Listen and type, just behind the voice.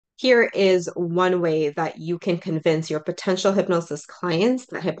here is one way that you can convince your potential hypnosis clients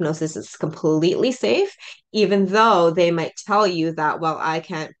that hypnosis is completely safe, even though they might tell you that, well, I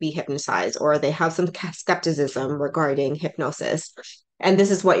can't be hypnotized, or they have some skepticism regarding hypnosis. And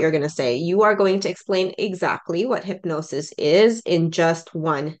this is what you're going to say. You are going to explain exactly what hypnosis is in just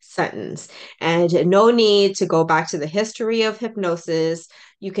one sentence. And no need to go back to the history of hypnosis.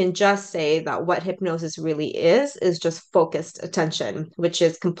 You can just say that what hypnosis really is just focused attention, which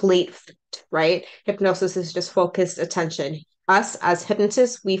is complete, right? Hypnosis is just focused attention. Us as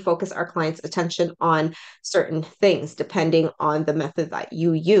hypnotists, we focus our clients' attention on certain things depending on the method that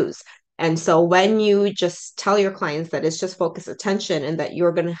you use. And so when you just tell your clients that it's just focused attention and that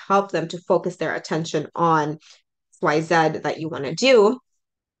you're going to help them to focus their attention on XYZ that you want to do,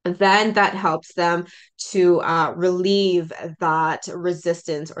 then that helps them to relieve that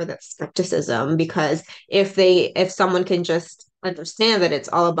resistance or that skepticism. Because if someone can just understand that it's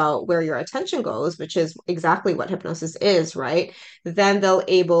all about where your attention goes, which is exactly what hypnosis is, right, then they'll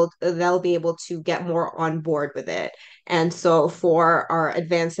be able to get more on board with it. And so for our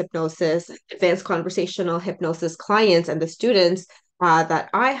advanced conversational hypnosis clients and the students that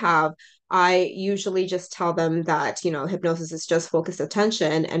I have, I usually just tell them that, hypnosis is just focused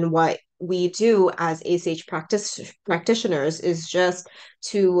attention. And what we do as ACH practitioners is just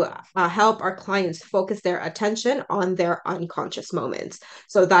to help our clients focus their attention on their unconscious moments.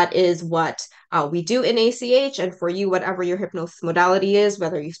 So that is what we do in ACH. And for you, whatever your hypnosis modality is,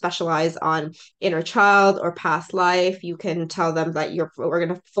 whether you specialize on inner child or past life, you can tell them that we're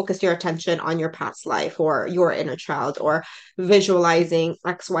going to focus your attention on your past life or your inner child, or visualizing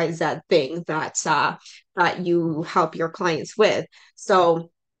XYZ thing that you help your clients with.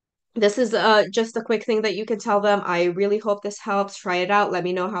 So this is just a quick thing that you can tell them. I really hope this helps. Try it out. Let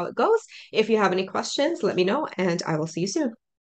me know how it goes. If you have any questions, let me know, and I will see you soon.